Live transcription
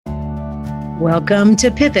Welcome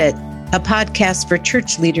to Pivot, a podcast for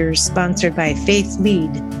church leaders sponsored by Faith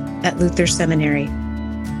Lead at Luther Seminary.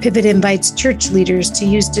 Pivot invites church leaders to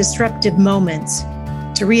use disruptive moments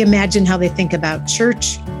to reimagine how they think about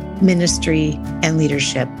church, ministry, and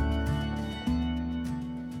leadership.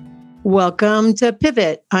 Welcome to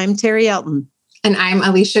Pivot. I'm Terry Elton. And I'm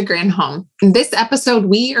Alicia Granholm. In this episode,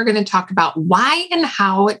 we are going to talk about why and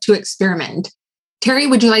how to experiment. Terry,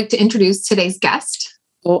 would you like to introduce today's guest?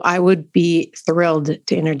 Oh, I would be thrilled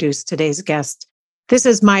to introduce today's guest. This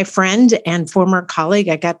is my friend and former colleague.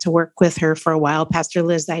 I got to work with her for a while, Pastor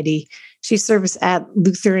Liz Eide. She serves at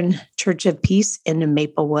Lutheran Church of Peace in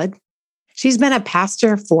Maplewood. She's been a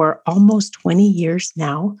pastor for almost 20 years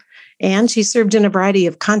now, and she served in a variety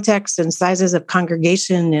of contexts and sizes of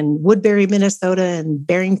congregation in Woodbury, Minnesota, and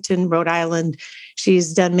Barrington, Rhode Island.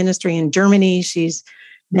 She's done ministry in Germany. She's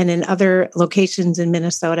been in other locations in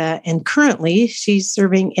Minnesota, and currently she's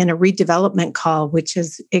serving in a redevelopment call, which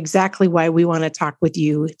is exactly why we want to talk with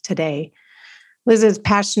you today. Liz is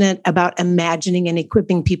passionate about imagining and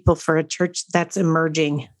equipping people for a church that's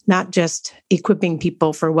emerging, not just equipping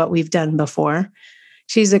people for what we've done before.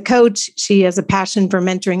 She's a coach. She has a passion for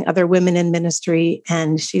mentoring other women in ministry,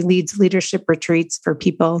 and she leads leadership retreats for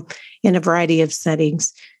people in a variety of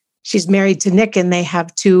settings. She's married to Nick, and they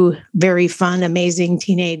have two very fun, amazing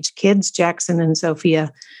teenage kids, Jackson and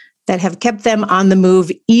Sophia, that have kept them on the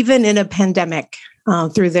move, even in a pandemic,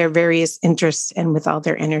 through their various interests and with all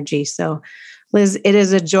their energy. So, Liz, it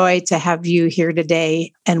is a joy to have you here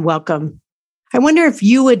today, and welcome. I wonder if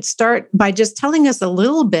you would start by just telling us a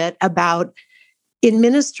little bit about, in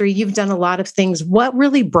ministry, you've done a lot of things. What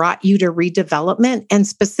really brought you to redevelopment, and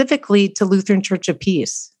specifically to Lutheran Church of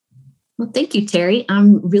Peace? Well, thank you, Terry.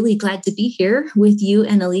 I'm really glad to be here with you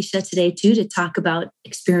and Alicia today, too, to talk about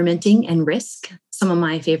experimenting and risk, some of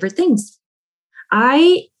my favorite things.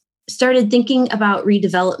 I started thinking about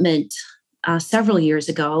redevelopment several years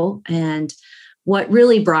ago, and what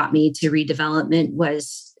really brought me to redevelopment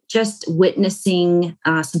was just witnessing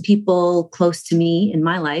some people close to me in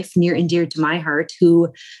my life, near and dear to my heart,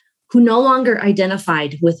 who no longer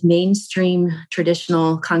identified with mainstream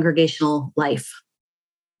traditional congregational life.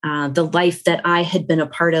 The life that I had been a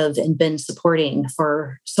part of and been supporting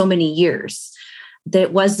for so many years.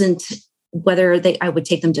 That wasn't whether I would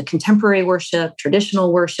take them to contemporary worship,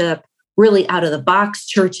 traditional worship, really out of the box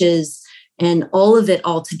churches, and all of it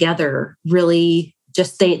all together really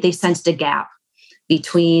just they sensed a gap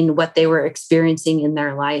between what they were experiencing in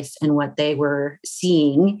their life and what they were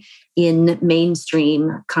seeing in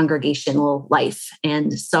mainstream congregational life.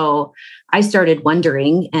 And so I started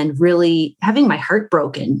wondering and really having my heart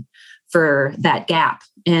broken for that gap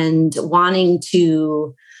and wanting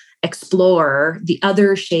to explore the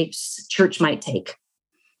other shapes church might take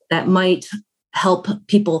that might help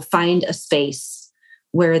people find a space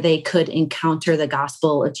where they could encounter the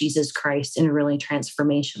gospel of Jesus Christ in a really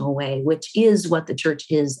transformational way, which is what the church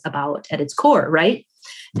is about at its core, right?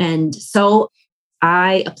 And so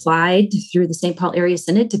I applied through the St. Paul Area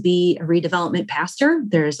Synod to be a redevelopment pastor.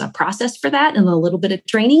 There's a process for that and a little bit of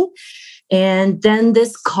training. And then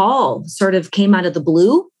this call sort of came out of the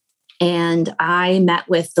blue. And I met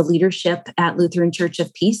with the leadership at Lutheran Church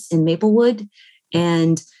of Peace in Maplewood.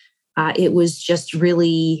 And it was just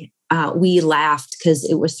really, we laughed because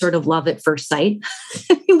it was sort of love at first sight.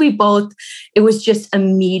 It was just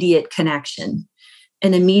immediate connection.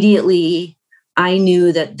 And immediately I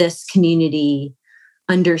knew that this community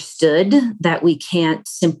understood that we can't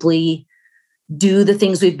simply do the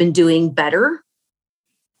things we've been doing better,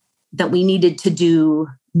 that we needed to do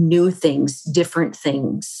new things, different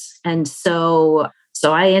things. And so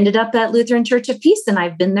I ended up at Lutheran Church of Peace, and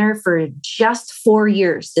I've been there for just 4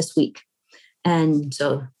 years this week. And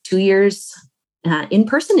so 2 years in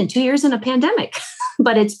person and 2 years in a pandemic,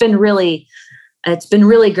 but it's been really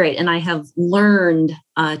great. And I have learned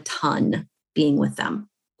a ton being with them.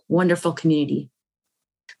 Wonderful community.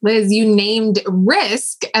 Liz, you named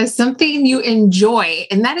risk as something you enjoy,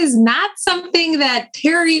 and that is not something that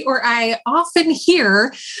Terry or I often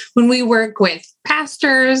hear when we work with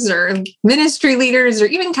pastors or ministry leaders or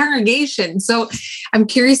even congregations. So I'm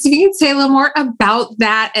curious if you can say a little more about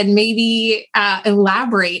that and maybe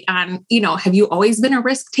elaborate on, have you always been a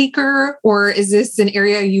risk taker, or is this an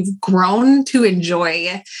area you've grown to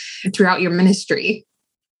enjoy throughout your ministry?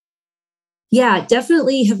 Yeah,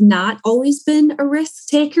 definitely have not always been a risk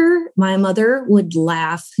taker. My mother would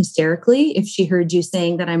laugh hysterically if she heard you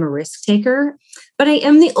saying that I'm a risk taker. But I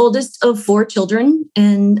am the oldest of 4 children,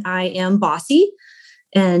 and I am bossy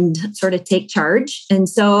and sort of take charge. And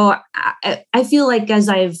so I feel like as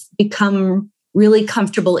I've become really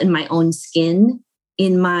comfortable in my own skin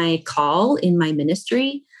in my call, in my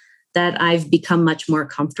ministry, that I've become much more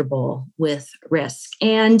comfortable with risk.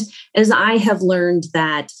 And as I have learned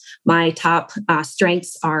that my top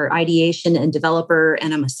strengths are ideation and developer,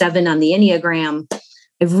 and I'm a 7 on the Enneagram,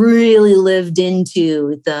 I've really lived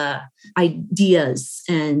into the ideas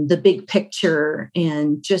and the big picture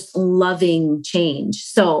and just loving change.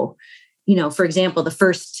 So, for example, the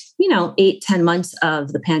first, 8-10 months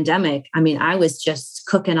of the pandemic, I was just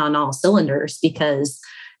cooking on all cylinders because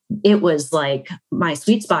it was like my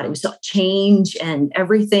sweet spot. It was change and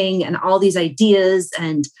everything and all these ideas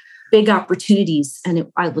and big opportunities.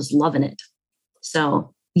 And I was loving it.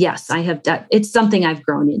 So yes, I have done, it's something I've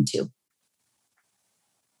grown into.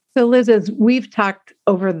 So Liz, as we've talked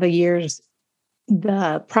over the years,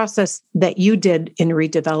 the process that you did in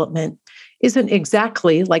redevelopment isn't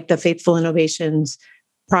exactly like the Faithful Innovations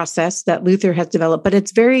process that Luther has developed, but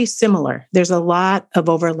it's very similar. There's a lot of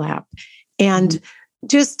overlap. And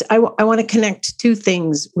I want to connect two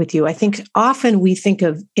things with you. I think often we think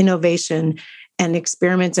of innovation and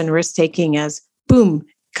experiments and risk-taking as, boom,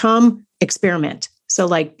 come experiment. So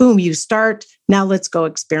like, boom, you start, now let's go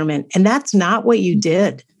experiment. And that's not what you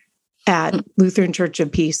did at Lutheran Church of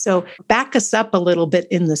Peace. So back us up a little bit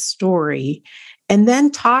in the story and then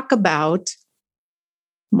talk about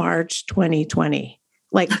March 2020.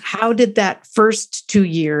 Like, how did that first 2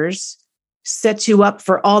 years set you up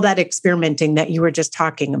for all that experimenting that you were just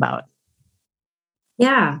talking about?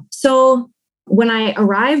 Yeah. So when I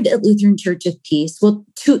arrived at Lutheran Church of Peace, well,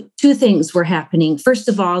 two things were happening. First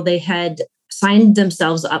of all, they had signed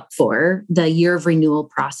themselves up for the year of renewal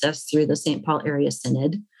process through the St. Paul Area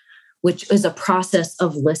Synod, which is a process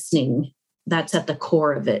of listening. That's at the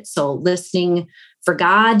core of it. So listening for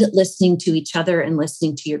God, listening to each other, and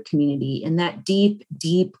listening to your community. And that deep,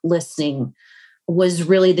 deep listening was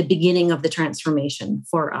really the beginning of the transformation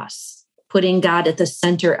for us, putting God at the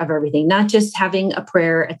center of everything, not just having a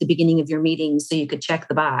prayer at the beginning of your meeting so you could check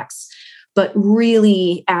the box, but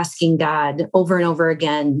really asking God over and over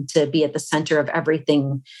again to be at the center of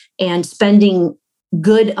everything and spending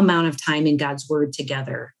good amount of time in God's word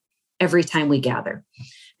together every time we gather.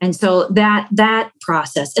 And so that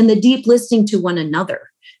process and the deep listening to one another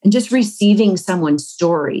and just receiving someone's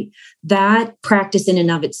story, that practice in and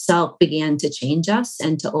of itself began to change us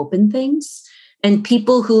and to open things. And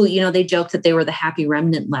people who, they joked that they were the happy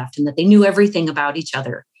remnant left and that they knew everything about each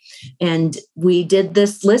other. And we did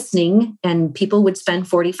this listening, and people would spend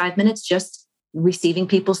 45 minutes just receiving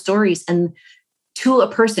people's stories. And to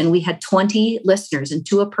a person, we had 20 listeners, and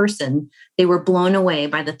to a person, they were blown away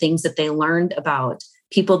by the things that they learned about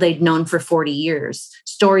people they'd known for 40 years,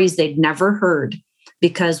 stories they'd never heard,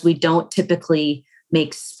 because we don't typically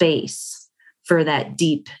make space for that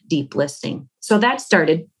deep, deep listening. So that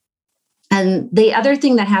started. And the other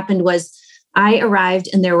thing that happened was I arrived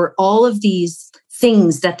and there were all of these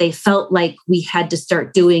things that they felt like we had to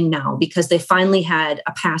start doing now because they finally had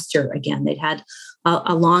a pastor again. They'd had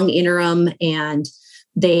a long interim and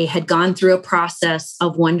they had gone through a process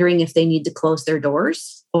of wondering if they need to close their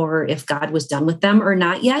doors or if God was done with them or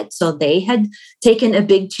not yet. So they had taken a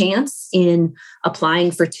big chance in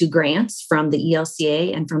applying for 2 grants from the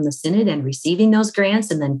ELCA and from the Synod and receiving those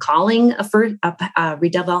grants and then calling a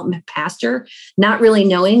redevelopment pastor, not really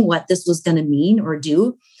knowing what this was going to mean or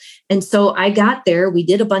do. And so I got there, we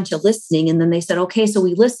did a bunch of listening, and then they said, okay, so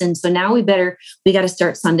we listened. So now we got to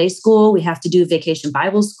start Sunday school. We have to do vacation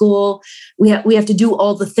Bible school. We have to do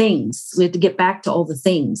all the things. We have to get back to all the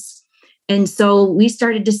things. And so we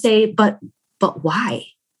started to say, but why?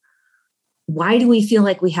 Why do we feel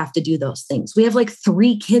like we have to do those things? We have like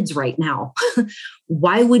 3 kids right now.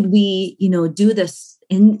 Why would we, do this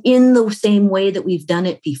in the same way that we've done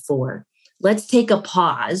it before? Let's take a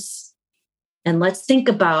pause. And let's think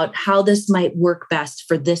about how this might work best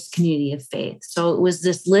for this community of faith. So it was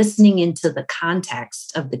this listening into the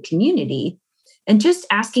context of the community and just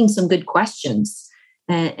asking some good questions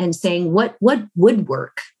and saying, what would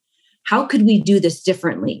work? How could we do this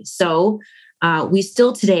differently? So we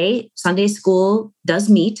still today, Sunday school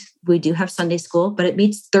does meet. We do have Sunday school, but it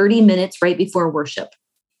meets 30 minutes right before worship.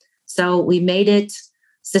 So we made it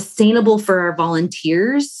sustainable for our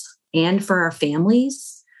volunteers and for our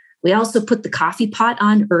families. We also put the coffee pot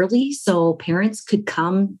on early so parents could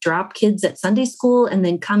come drop kids at Sunday school and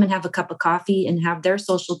then come and have a cup of coffee and have their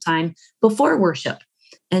social time before worship.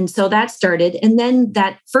 And so that started. And then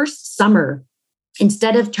that first summer,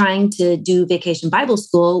 instead of trying to do vacation Bible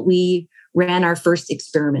school, we ran our first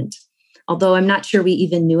experiment. Although I'm not sure we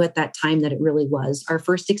even knew at that time that it really was our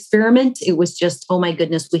first experiment. It was just, oh my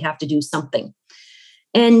goodness, we have to do something.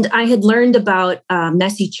 And I had learned about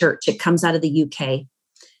Messy Church. It comes out of the UK.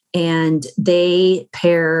 and they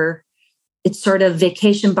pair, it's sort of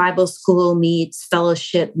Vacation Bible School meets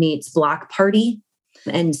fellowship meets block party.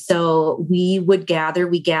 And so we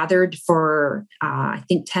gathered for, I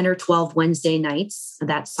think 10 or 12 Wednesday nights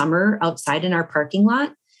that summer outside in our parking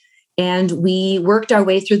lot. And we worked our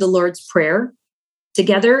way through the Lord's Prayer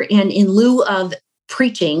together. And in lieu of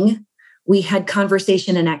preaching, we had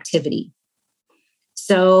conversation and activity.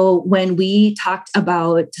 So when we talked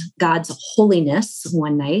about God's holiness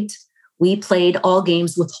one night, we played all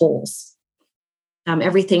games with holes.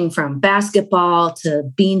 Everything from basketball to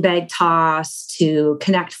beanbag toss to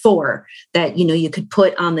Connect Four that, you could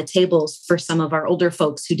put on the tables for some of our older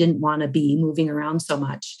folks who didn't want to be moving around so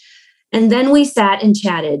much. And then we sat and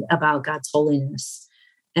chatted about God's holiness.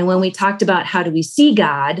 And when we talked about how do we see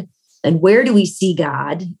God and where do we see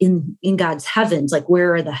God in God's heavens, like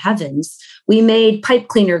where are the heavens, we made pipe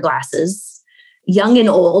cleaner glasses. Young and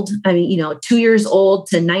old, 2 years old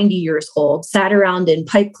to 90 years old, sat around in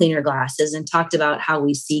pipe cleaner glasses and talked about how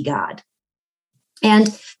we see God.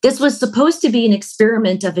 And this was supposed to be an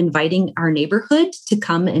experiment of inviting our neighborhood to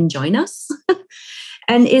come and join us.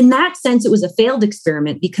 And in that sense, it was a failed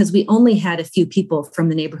experiment because we only had a few people from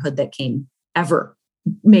the neighborhood that came ever,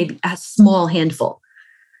 maybe a small handful.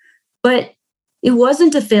 But it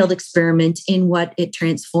wasn't a failed experiment in what it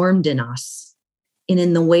transformed in us. And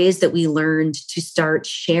in the ways that we learned to start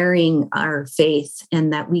sharing our faith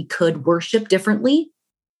and that we could worship differently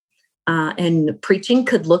and preaching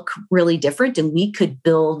could look really different and we could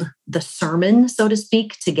build the sermon, so to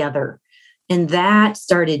speak, together. And that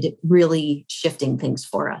started really shifting things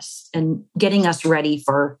for us and getting us ready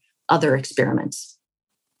for other experiments.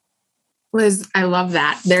 Liz, I love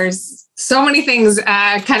that. There's so many things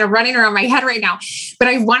kind of running around my head right now, but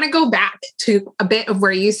I want to go back to a bit of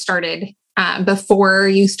where you started before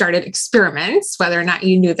you started experiments, whether or not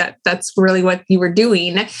you knew that that's really what you were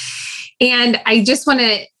doing. And I just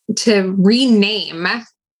wanted to rename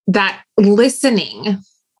that listening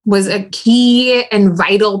was a key and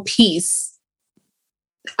vital piece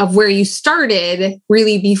of where you started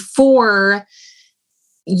really before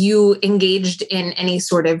you engaged in any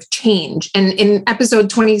sort of change. And in episode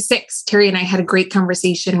 26, Terry and I had a great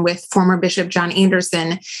conversation with former Bishop John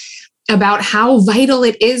Anderson about how vital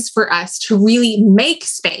it is for us to really make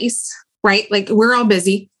space, right? Like we're all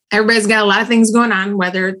busy. Everybody's got a lot of things going on,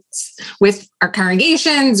 whether it's with our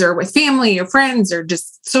congregations or with family or friends or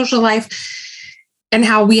just social life, and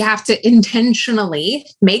how we have to intentionally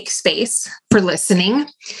make space for listening.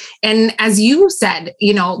 And as you said,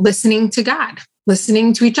 listening to God,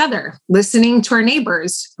 listening to each other, listening to our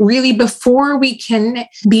neighbors, really before we can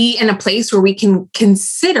be in a place where we can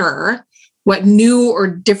consider what new or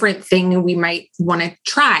different thing we might want to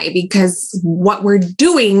try, because what we're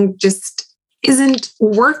doing just isn't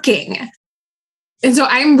working. And so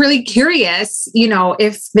I'm really curious,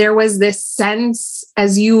 if there was this sense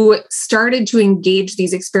as you started to engage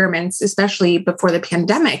these experiments, especially before the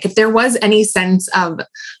pandemic, if there was any sense of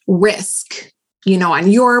risk,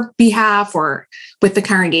 on your behalf or with the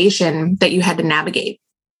congregation that you had to navigate.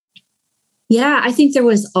 Yeah, I think there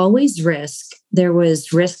was always risk. There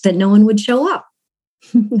was risk that no one would show up.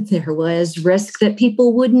 There was risk that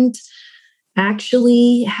people wouldn't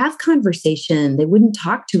actually have conversation. They wouldn't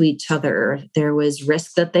talk to each other. There was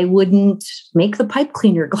risk that they wouldn't make the pipe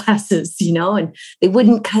cleaner glasses, and they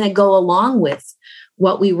wouldn't kind of go along with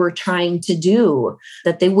what we were trying to do,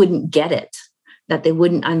 that they wouldn't get it, that they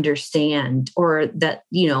wouldn't understand, or that,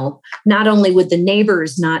 not only would the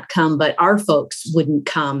neighbors not come, but our folks wouldn't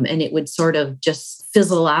come and it would sort of just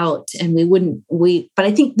fizzle out. And but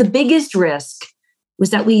I think the biggest risk was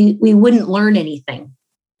that we wouldn't learn anything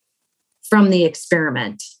from the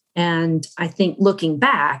experiment. And I think looking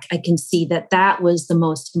back, I can see that was the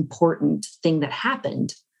most important thing that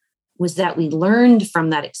happened, was that we learned from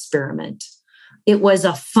that experiment. It was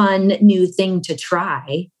a fun new thing to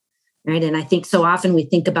try. Right. And I think so often we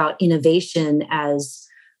think about innovation as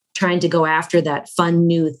trying to go after that fun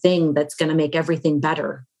new thing that's going to make everything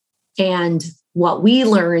better. And what we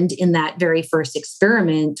learned in that very first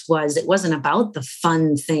experiment was it wasn't about the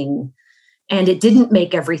fun thing, and it didn't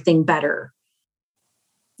make everything better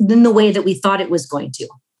than the way that we thought it was going to.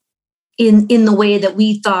 In the way that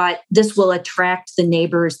we thought this will attract the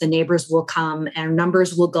neighbors will come and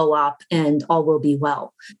numbers will go up and all will be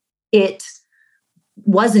well. It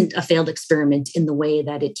wasn't a failed experiment in the way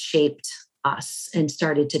that it shaped us and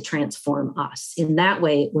started to transform us. In that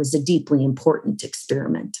way, it was a deeply important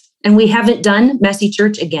experiment. And we haven't done Messy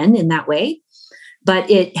Church again in that way, but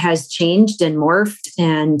it has changed and morphed.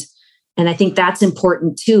 And I think that's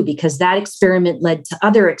important too, because that experiment led to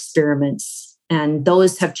other experiments. And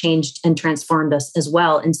those have changed and transformed us as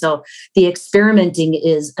well. And so the experimenting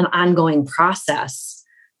is an ongoing process.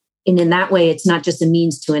 And in that way, it's not just a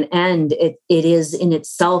means to an end. It is in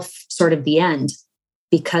itself sort of the end,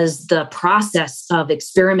 because the process of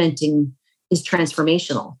experimenting is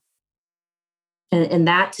transformational. And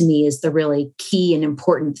that to me is the really key and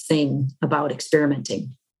important thing about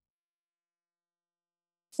experimenting.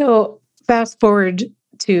 So fast forward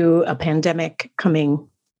to a pandemic coming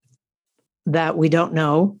that we don't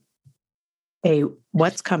know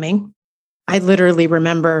what's coming. I literally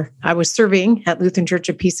remember I was serving at Lutheran Church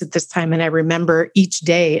of Peace at this time, and I remember each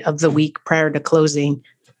day of the week prior to closing,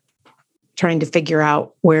 trying to figure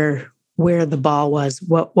out where the ball was,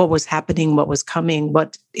 what was happening, what was coming,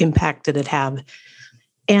 what impact did it have.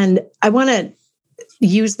 And I want to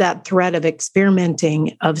use that thread of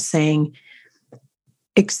experimenting, of saying,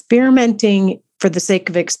 experimenting for the sake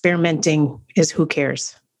of experimenting is who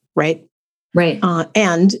cares, right? Right.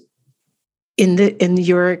 And in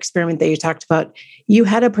your experiment that you talked about, you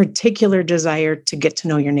had a particular desire to get to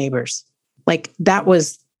know your neighbors. Like that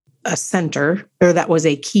was a center, or that was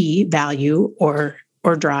a key value or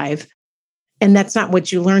drive. And that's not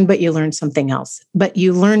what you learned, but you learned something else. But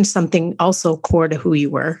you learned something also core to who you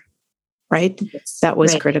were, right? Yes. That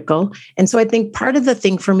was right. critical. And so I think part of the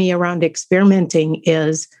thing for me around experimenting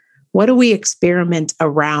is, what do we experiment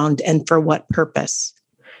around and for what purpose?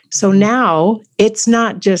 So now it's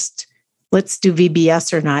not just, let's do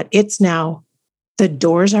VBS or not. It's now the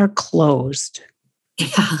doors are closed.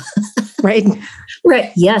 Yeah. Right?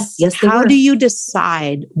 Right. Yes. How do you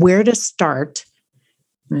decide where to start?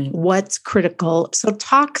 Right. What's critical? So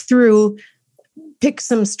pick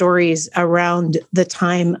some stories around the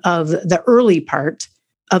time of the early part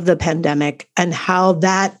of the pandemic and how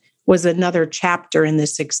that was another chapter in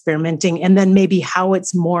this experimenting, and then maybe how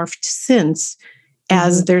it's morphed since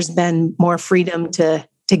as there's been more freedom to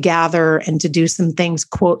gather and to do some things,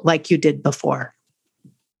 quote, like you did before.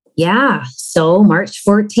 Yeah. So March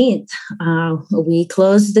 14th, we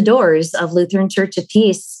closed the doors of Lutheran Church of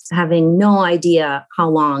Peace, having no idea how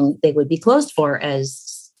long they would be closed for,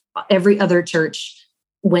 as every other church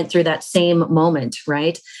went through that same moment,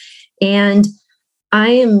 right? And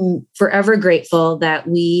I am forever grateful that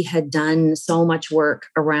we had done so much work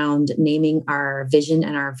around naming our vision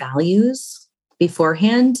and our values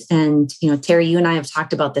beforehand. And, Terry, you and I have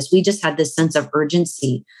talked about this. We just had this sense of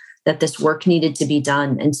urgency that this work needed to be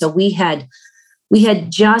done. And so we had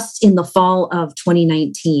just in the fall of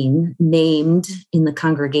 2019 named in the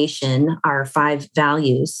congregation our 5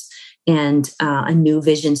 values and a new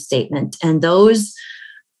vision statement. And those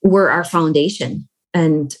were our foundation.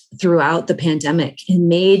 And throughout the pandemic, and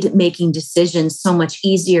made making decisions so much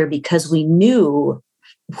easier because we knew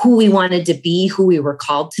who we wanted to be, who we were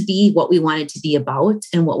called to be, what we wanted to be about,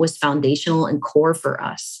 and what was foundational and core for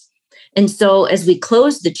us. And so as we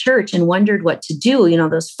closed the church and wondered what to do,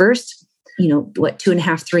 those first,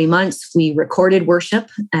 2.5, 3 months, we recorded worship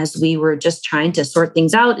as we were just trying to sort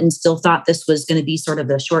things out and still thought this was going to be sort of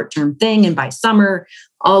a short-term thing. And by summer,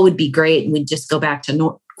 all would be great. And we'd just go back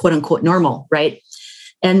to quote unquote normal, right?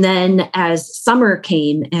 And then as summer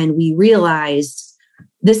came and we realized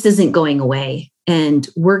this isn't going away and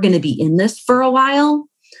we're going to be in this for a while,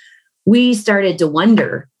 we started to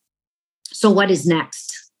wonder, so what is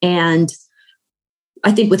next? And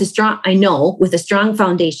I think with a strong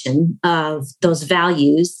foundation of those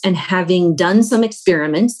values and having done some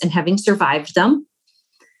experiments and having survived them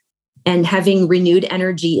and having renewed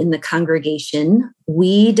energy in the congregation,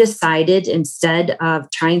 we decided, instead of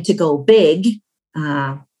trying to go big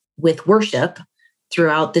with worship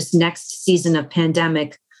throughout this next season of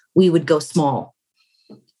pandemic, we would go small.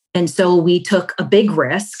 And so we took a big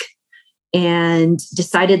risk and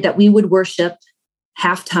decided that we would worship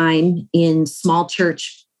halftime in small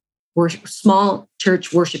church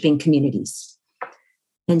worshiping communities.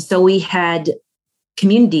 And so we had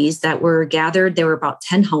communities that were gathered. There were about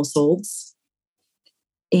 10 households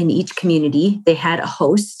in each community. They had a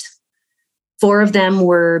host. 4 of them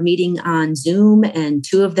were meeting on Zoom and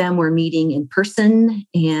 2 of them were meeting in person.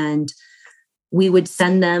 And we would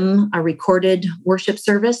send them a recorded worship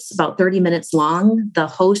service about 30 minutes long. The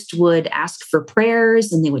host would ask for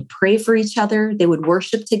prayers and they would pray for each other. They would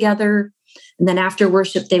worship together. And then after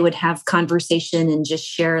worship, they would have conversation and just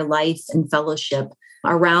share life and fellowship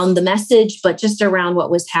around the message, but just around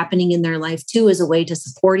what was happening in their life too, as a way to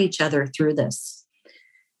support each other through this.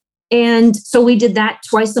 And so we did that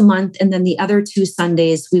twice a month. And then the other 2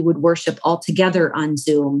 Sundays, we would worship all together on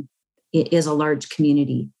Zoom. It is a large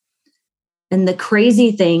community. And the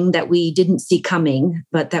crazy thing that we didn't see coming,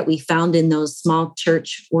 but that we found in those small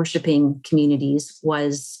church worshiping communities,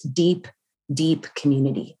 was deep deep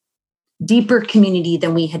community, deeper community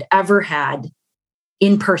than we had ever had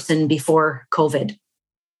in person before COVID.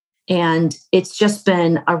 And it's just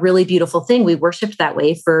been a really beautiful thing. We worshiped that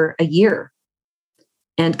way for a year.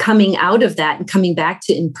 And coming out of that and coming back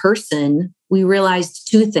to in person, we realized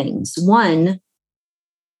two things. One,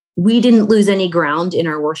 we didn't lose any ground in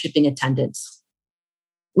our worshiping attendance.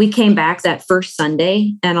 We came back that first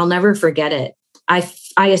Sunday, and I'll never forget it.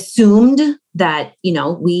 I assumed that,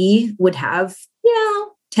 we would have,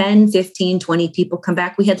 10, 15, 20 people come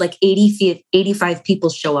back. We had like 85 people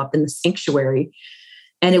show up in the sanctuary.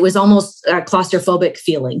 And it was almost a claustrophobic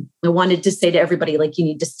feeling. I wanted to say to everybody, like, you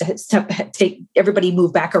need to step back, everybody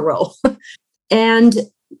move back a row. And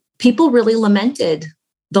people really lamented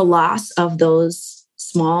the loss of those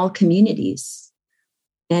small communities.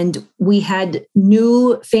 And we had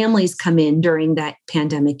new families come in during that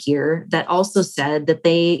pandemic year that also said that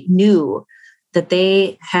they knew that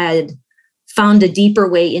they had found a deeper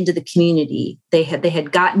way into the community. They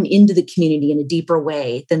had gotten into the community in a deeper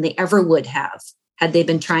way than they ever would have had they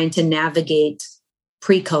been trying to navigate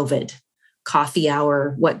pre-COVID, coffee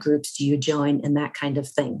hour, what groups do you join, and that kind of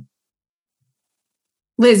thing.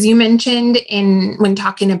 Liz, you mentioned when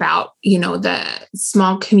talking about, the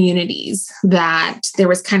small communities, that there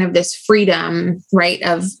was kind of this freedom, right,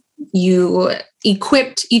 of you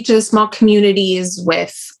equipped each of the small communities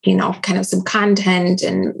with, kind of some content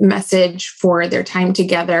and message for their time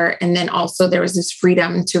together. And then also there was this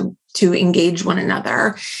freedom to engage one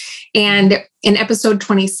another. And in episode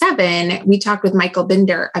 27, we talked with Michael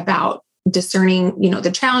Binder about discerning,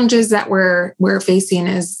 the challenges that we're facing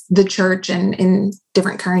as the church and in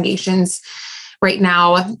different congregations right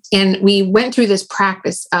now. And we went through this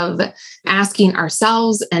practice of asking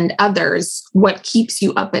ourselves and others, what keeps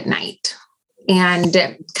you up at night?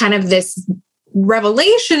 And kind of this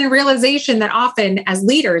realization that often as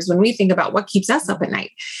leaders, when we think about what keeps us up at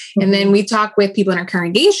night, and then we talk with people in our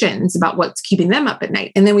congregations about what's keeping them up at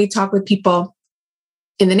night. And then we talk with people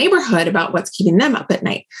in the neighborhood about what's keeping them up at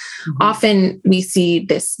night. Often we see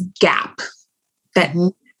this gap that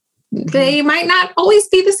they might not always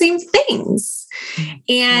be the same things.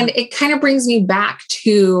 And it kind of brings me back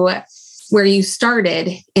to where you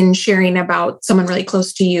started in sharing about someone really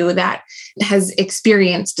close to you that has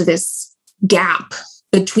experienced this gap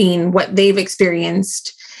between what they've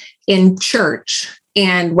experienced in church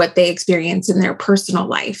and what they experience in their personal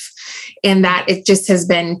life. And that it just has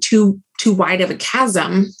been too wide of a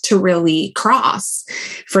chasm to really cross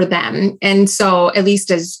for them. And so at least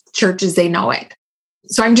as churches, they know it.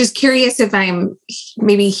 So I'm just curious if I'm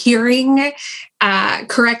maybe hearing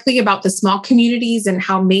correctly about the small communities and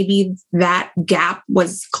how maybe that gap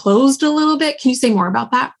was closed a little bit. Can you say more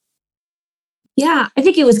about that? Yeah, I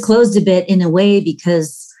think it was closed a bit in a way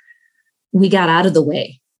because we got out of the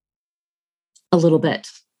way a little bit.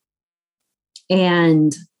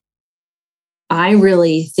 And I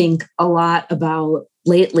really think a lot about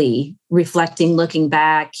lately reflecting, looking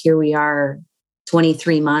back, here we are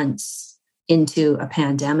 23 months into a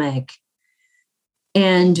pandemic,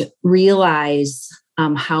 and realize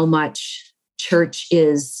how much church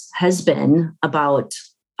has been about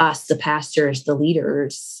us, the pastors, the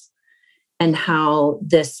leaders, and how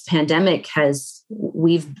this pandemic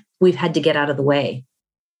we've had to get out of the way.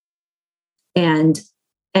 And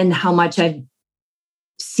how much I've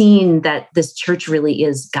seen that this church really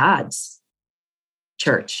is God's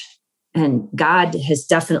church. And God has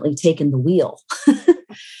definitely taken the wheel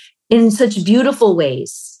in such beautiful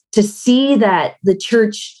ways. To see that the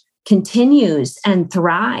church continues and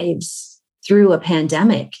thrives through a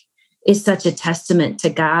pandemic is such a testament to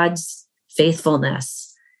God's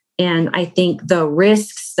faithfulness. And I think the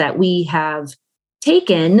risks that we have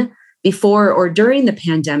taken before or during the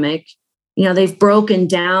pandemic, they've broken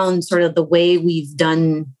down sort of the way we've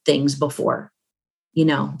done things before,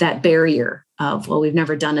 that barrier of, well, we've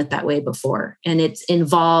never done it that way before. And it's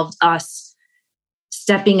involved us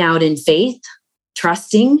stepping out in faith,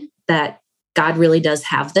 trusting that God really does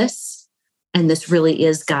have this, and this really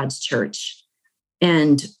is God's church.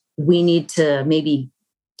 And we need to maybe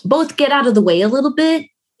both get out of the way a little bit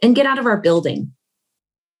and get out of our building.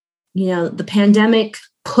 The pandemic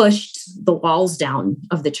pushed the walls down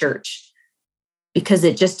of the church because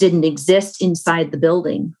it just didn't exist inside the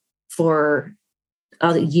building for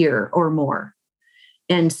a year or more.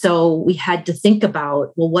 And so we had to think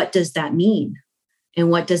about, well, what does that mean? And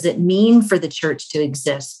what does it mean for the church to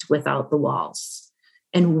exist without the walls?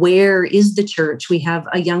 And where is the church? We have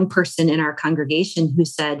a young person in our congregation who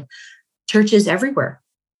said, church is everywhere.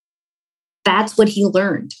 That's what he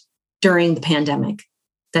learned during the pandemic,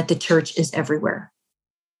 that the church is everywhere.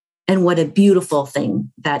 And what a beautiful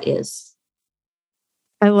thing that is.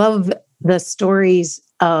 I love the stories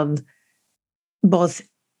of both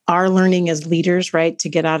our learning as leaders, right, to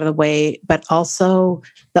get out of the way, but also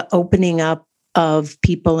the opening up of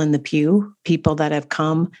people in the pew, people that have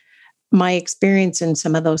come. My experience in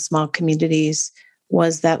some of those small communities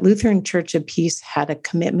was that Lutheran Church of Peace had a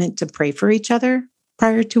commitment to pray for each other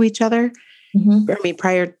prior to each other. I mean,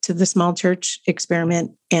 prior to the small church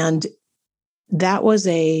experiment. And that was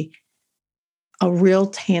a real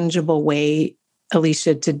tangible way,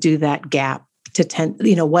 Alicia, to do that gap, to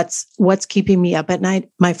what's keeping me up at night?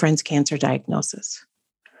 My friend's cancer diagnosis.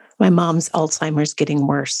 My mom's Alzheimer's getting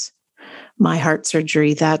worse. My heart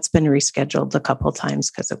surgery, that's been rescheduled a couple of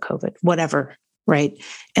times because of COVID, whatever, right?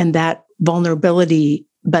 And that vulnerability,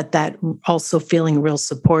 but that also feeling real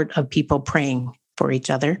support of people praying for each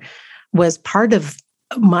other was part of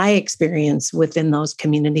my experience within those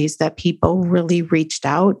communities, that people really reached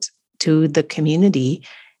out to the community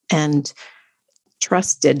and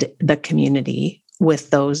trusted the community with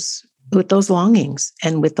those longings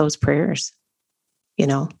and with those prayers,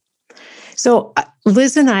 So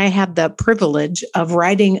Liz and I have the privilege of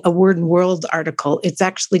writing a Word and World article. It's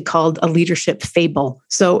actually called A Leadership Fable.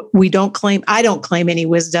 So I don't claim any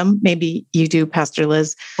wisdom. Maybe you do, Pastor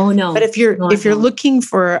Liz. Oh, no. But if you're looking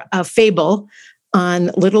for a fable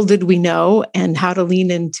on little did we know and how to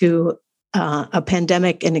lean into a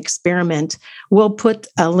pandemic and experiment, we'll put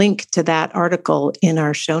a link to that article in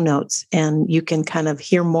our show notes, and you can kind of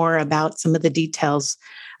hear more about some of the details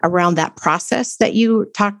around that process that you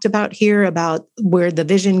talked about here, about where the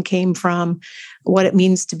vision came from, what it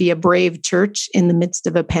means to be a brave church in the midst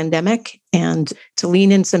of a pandemic, and to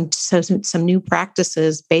lean in some new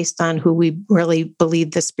practices based on who we really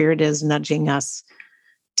believe the Spirit is nudging us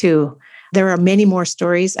to. There are many more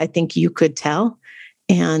stories I think you could tell,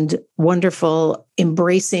 and wonderful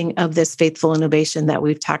embracing of this faithful innovation that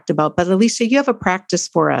we've talked about. But Alicia, you have a practice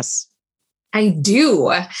for us. I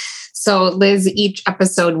do. So Liz, each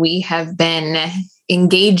episode we have been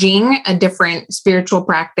engaging a different spiritual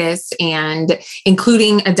practice and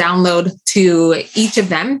including a download to each of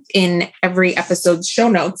them in every episode's show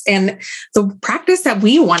notes. And the practice that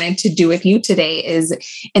we wanted to do with you today is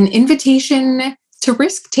an invitation to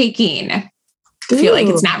risk taking. I feel like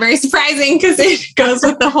it's not very surprising because it goes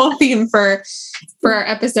with the whole theme for our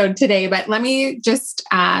episode today. But let me just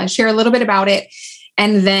share a little bit about it.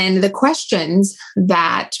 And then the questions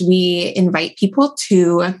that we invite people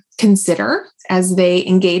to consider as they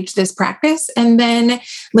engage this practice. And then,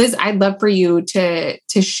 Liz, I'd love for you to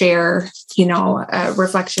share, a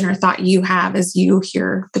reflection or thought you have as you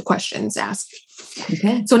hear the questions asked.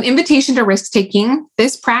 Okay. So an invitation to risk-taking.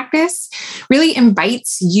 This practice really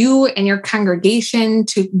invites you and your congregation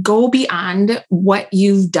to go beyond what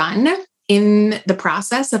you've done in the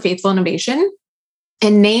process of faithful innovation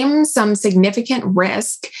and name some significant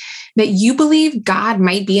risk that you believe God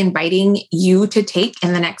might be inviting you to take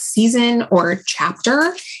in the next season or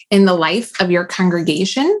chapter in the life of your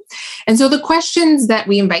congregation. And so the questions that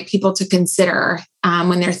we invite people to consider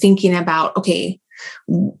when they're thinking about, okay,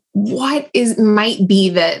 might be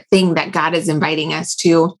the thing that God is inviting us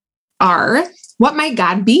to are, what might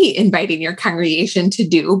God be inviting your congregation to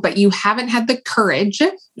do, but you haven't had the courage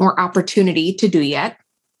or opportunity to do yet?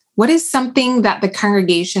 What is something that the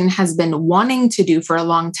congregation has been wanting to do for a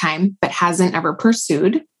long time, but hasn't ever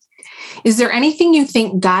pursued? Is there anything you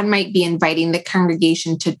think God might be inviting the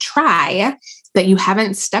congregation to try that you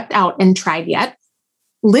haven't stepped out and tried yet?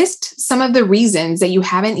 List some of the reasons that you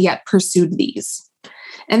haven't yet pursued these.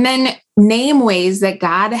 And then name ways that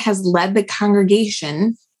God has led the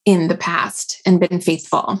congregation in the past and been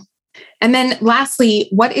faithful. And then lastly,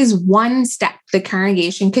 what is one step the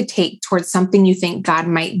congregation could take towards something you think God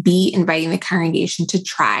might be inviting the congregation to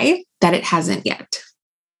try that it hasn't yet?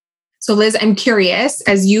 So Liz, I'm curious,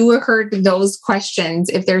 as you heard those questions,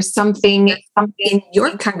 if there's something in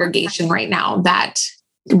your congregation right now that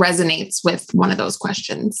resonates with one of those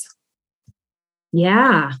questions.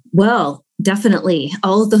 Yeah, well, definitely.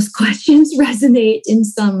 All of those questions resonate in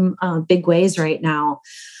some big ways right now.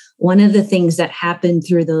 One of the things that happened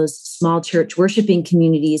through those small church worshiping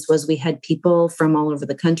communities was we had people from all over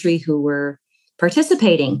the country who were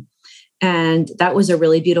participating. And that was a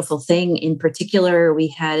really beautiful thing. In particular, we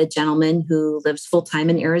had a gentleman who lives full-time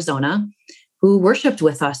in Arizona who worshiped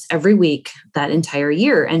with us every week that entire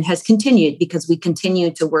year and has continued because we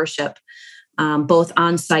continue to worship both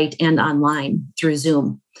on site and online through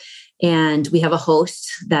Zoom. And we have a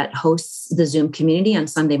host that hosts the Zoom community on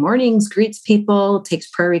Sunday mornings, greets people, takes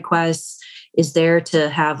prayer requests, is there to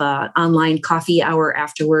have an online coffee hour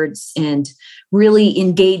afterwards and really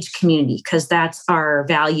engage community, because that's our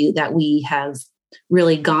value that we have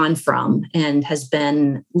really gone from and has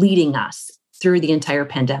been leading us through the entire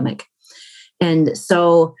pandemic. And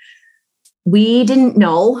so we didn't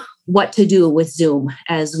know what to do with Zoom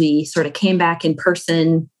as we sort of came back in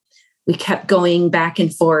person. We kept going back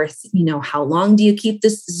and forth. How long do you keep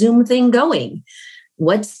this Zoom thing going?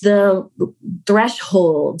 What's the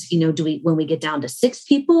threshold? When we get down to 6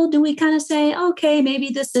 people, do we kind of say, okay,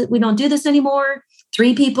 maybe we don't do this anymore?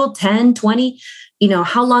 3 people, 10, 20,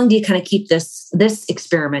 how long do you kind of keep this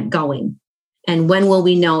experiment going? And when will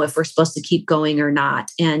we know if we're supposed to keep going or not?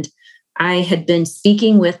 And I had been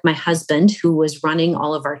speaking with my husband, who was running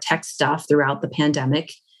all of our tech stuff throughout the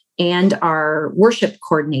pandemic, and our worship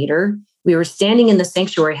coordinator. We were standing in the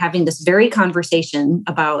sanctuary having this very conversation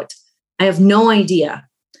about, I have no idea.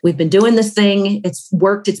 We've been doing this thing. It's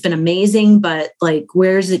worked. It's been amazing, but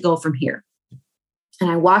where does it go from here?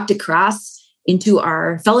 And I walked across into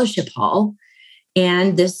our fellowship hall,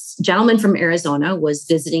 and this gentleman from Arizona was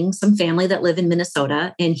visiting some family that live in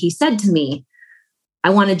Minnesota. And he said to me, I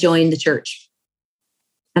want to join the church.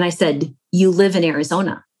 And I said, you live in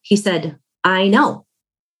Arizona? He said, I know,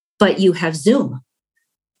 but you have Zoom.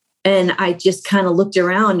 And I just kind of looked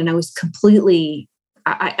around and I was completely,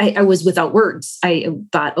 I was without words. I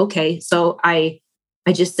thought, okay. So I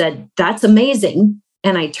just said, that's amazing.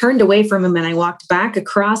 And I turned away from him and I walked back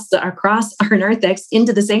across our narthex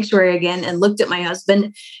into the sanctuary again and looked at my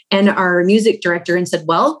husband and our music director and said,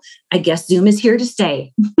 well, I guess Zoom is here to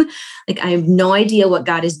stay. I have no idea what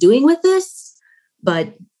God is doing with this,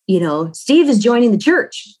 but Steve is joining the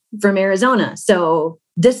church from Arizona. So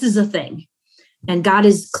this is a thing. And God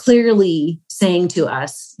is clearly saying to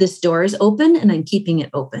us, this door is open and I'm keeping it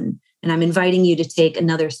open. And I'm inviting you to take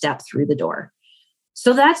another step through the door.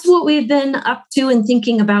 So that's what we've been up to and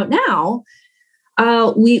thinking about now.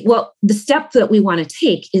 The step that we want to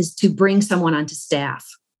take is to bring someone onto staff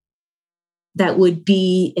that would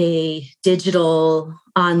be a digital,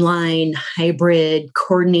 online, hybrid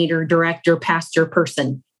coordinator, director, pastor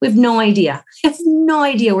person. We have no idea. I have no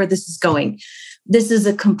idea where this is going. This is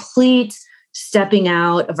a complete stepping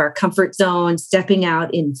out of our comfort zone, stepping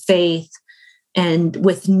out in faith, and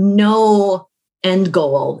with no end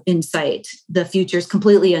goal in sight. The future is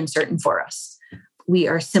completely uncertain for us. We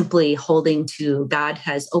are simply holding to God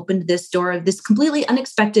has opened this door, this completely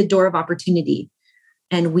unexpected door of opportunity.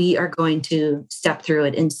 And we are going to step through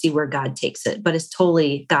it and see where God takes it. But it's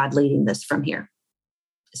totally God leading this from here.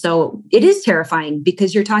 So it is terrifying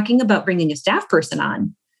because you're talking about bringing a staff person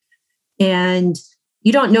on and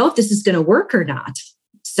you don't know if this is going to work or not.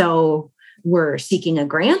 So we're seeking a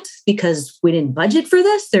grant because we didn't budget for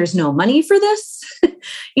this. There's no money for this.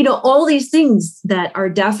 All these things that are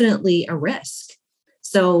definitely a risk.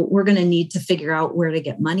 So we're going to need to figure out where to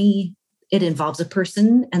get money. It involves a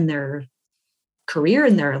person and their career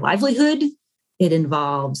and their livelihood. It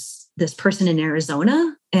involves this person in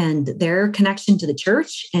Arizona and their connection to the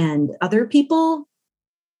church and other people.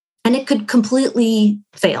 And it could completely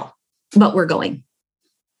fail, but we're going.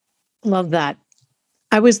 Love that.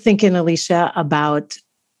 I was thinking, Alicia, about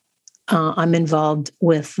I'm involved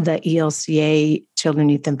with the ELCA Children,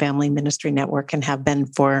 Youth, and Family Ministry Network and have been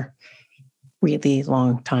for really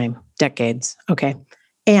long time, decades. Okay.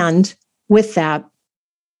 And with that,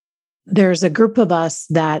 there's a group of us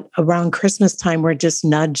that around Christmas time, we're just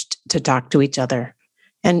nudged to talk to each other.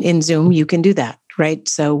 And in Zoom, you can do that, right?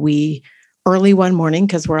 So we early one morning,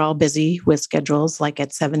 because we're all busy with schedules, like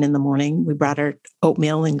at 7 a.m, we brought our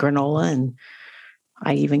oatmeal and granola, and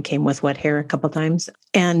I even came with wet hair a couple of times,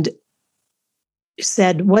 and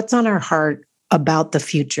said, what's on our heart about the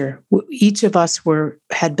future? Each of us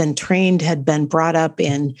had been trained, had been brought up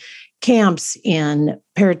in camps, in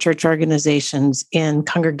parachurch organizations, in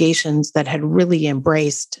congregations that had really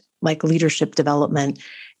embraced leadership development.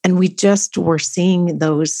 And we just were seeing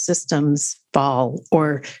those systems fall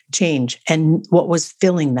or change, and what was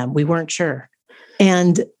filling them, we weren't sure.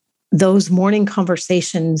 And those morning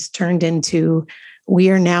conversations turned into, we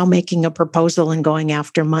are now making a proposal and going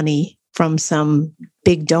after money from some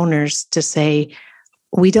big donors to say,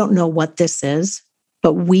 we don't know what this is,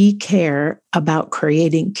 but we care about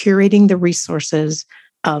curating the resources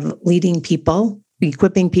of leading people,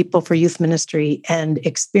 equipping people for youth ministry, and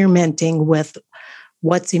experimenting with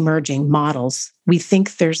what's emerging models. We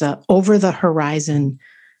think there's a over the horizon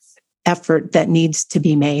effort that needs to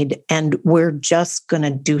be made, and we're just going to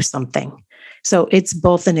do something. So it's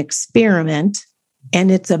both an experiment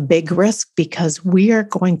and it's a big risk because we are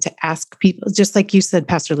going to ask people, just like you said,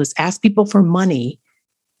 Pastor Liz, ask people for money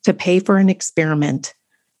to pay for an experiment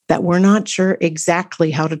that we're not sure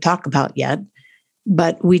exactly how to talk about yet,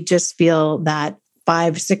 but we just feel that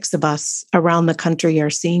 5, 6 of us around the country are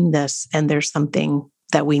seeing this, and there's something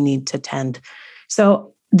that we need to tend.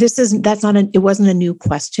 So it wasn't a new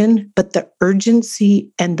question, but the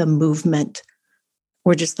urgency and the movement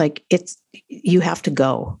were just like, you have to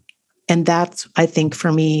go. And that's, I think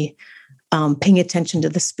for me, paying attention to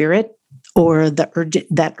the Spirit or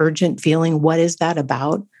that urgent feeling. What is that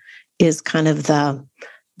about? Is kind of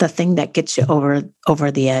the thing that gets you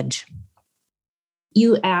over the edge.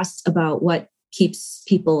 You asked about what keeps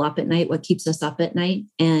people up at night, what keeps us up at night.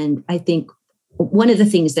 And I think one of the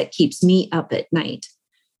things that keeps me up at night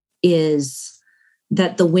is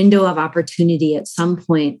that the window of opportunity at some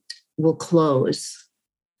point will close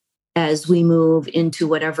as we move into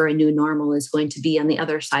whatever a new normal is going to be on the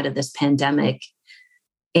other side of this pandemic.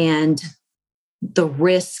 And the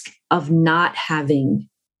risk of not having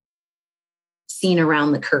seen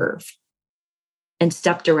around the curve and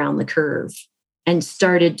stepped around the curve and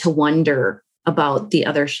started to wonder about the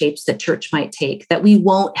other shapes that church might take that we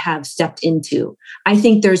won't have stepped into. I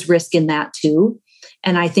think there's risk in that too.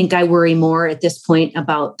 And I think I worry more at this point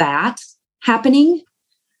about that happening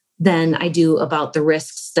than I do about the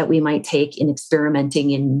risks that we might take in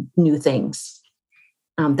experimenting in new things,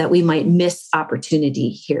 that we might miss opportunity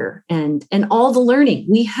here. And all the learning.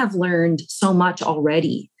 We have learned so much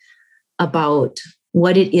already about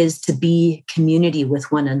what it is to be community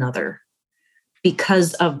with one another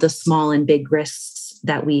because of the small and big risks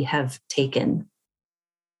that we have taken.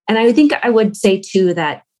 And I think I would say too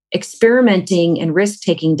that experimenting and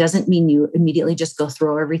risk-taking doesn't mean you immediately just go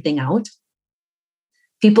throw everything out.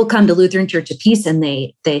 People come to Lutheran Church of Peace and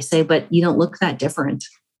they say, but you don't look that different.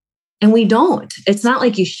 And we don't. It's not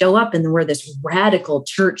like you show up and we're this radical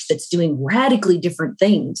church that's doing radically different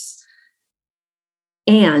things.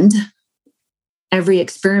 And every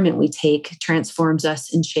experiment we take transforms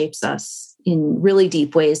us and shapes us in really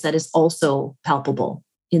deep ways that is also palpable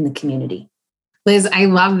in the community. Liz, I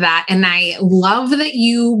love that. And I love that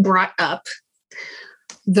you brought up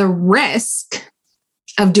the risk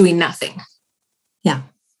of doing nothing. Yeah.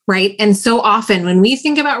 Right. And so often when we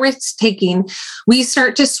think about risk taking, we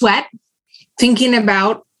start to sweat thinking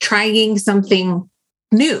about trying something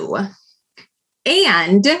new.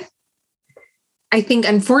 And I think,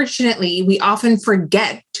 unfortunately, we often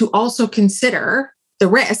forget to also consider the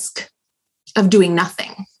risk of doing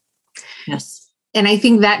nothing. Yes. And I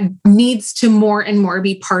think that needs to more and more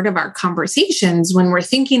be part of our conversations when we're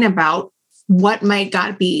thinking about what might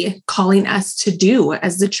God be calling us to do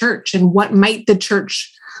as the church and what might the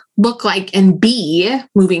church look like and be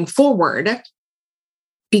moving forward.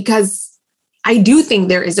 Because I do think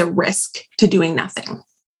there is a risk to doing nothing.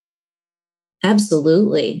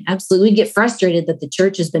 Absolutely. Absolutely. We get frustrated that the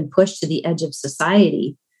church has been pushed to the edge of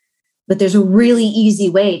society, but there's a really easy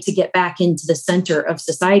way to get back into the center of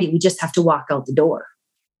society. We just have to walk out the door,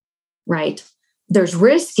 right? There's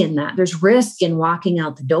risk in that. There's risk in walking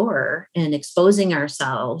out the door and exposing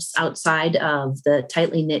ourselves outside of the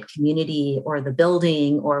tightly knit community or the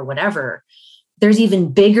building or whatever. There's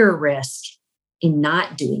even bigger risk in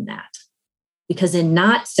not doing that, because in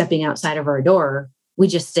not stepping outside of our door, we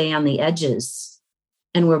just stay on the edges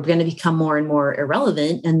and we're going to become more and more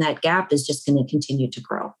irrelevant. And that gap is just going to continue to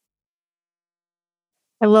grow.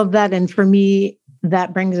 I love that. And for me,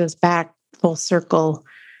 that brings us back full circle.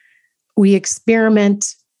 We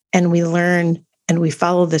experiment and we learn and we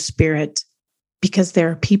follow the Spirit because there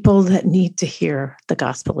are people that need to hear the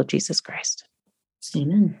gospel of Jesus Christ.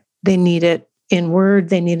 Amen. They need it in word,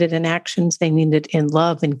 they need it in actions, they need it in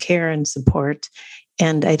love and care and support.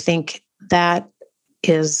 And I think that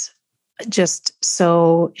is just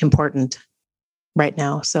so important right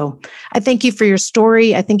now. So I thank you for your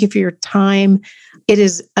story. I thank you for your time. It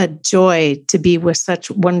is a joy to be with such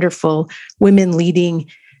wonderful women leading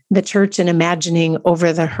the church and imagining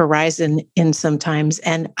over the horizon in sometimes.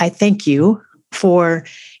 And I thank you for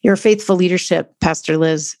your faithful leadership, Pastor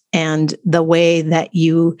Liz, and the way that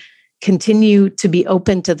you continue to be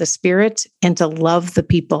open to the Spirit and to love the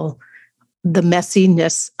people, the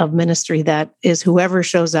messiness of ministry that is whoever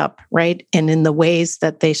shows up, right? And in the ways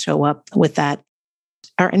that they show up with that.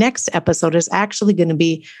 Our next episode is actually going to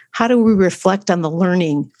be, how do we reflect on the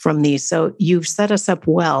learning from these? So you've set us up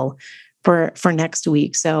well for next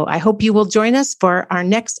week. So I hope you will join us for our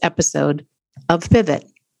next episode of Pivot.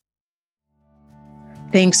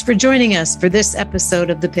 Thanks for joining us for this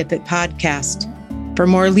episode of the Pivot Podcast. For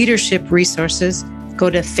more leadership resources,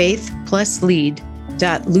 go to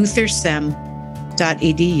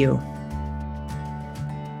faithpluslead.luthersem.edu.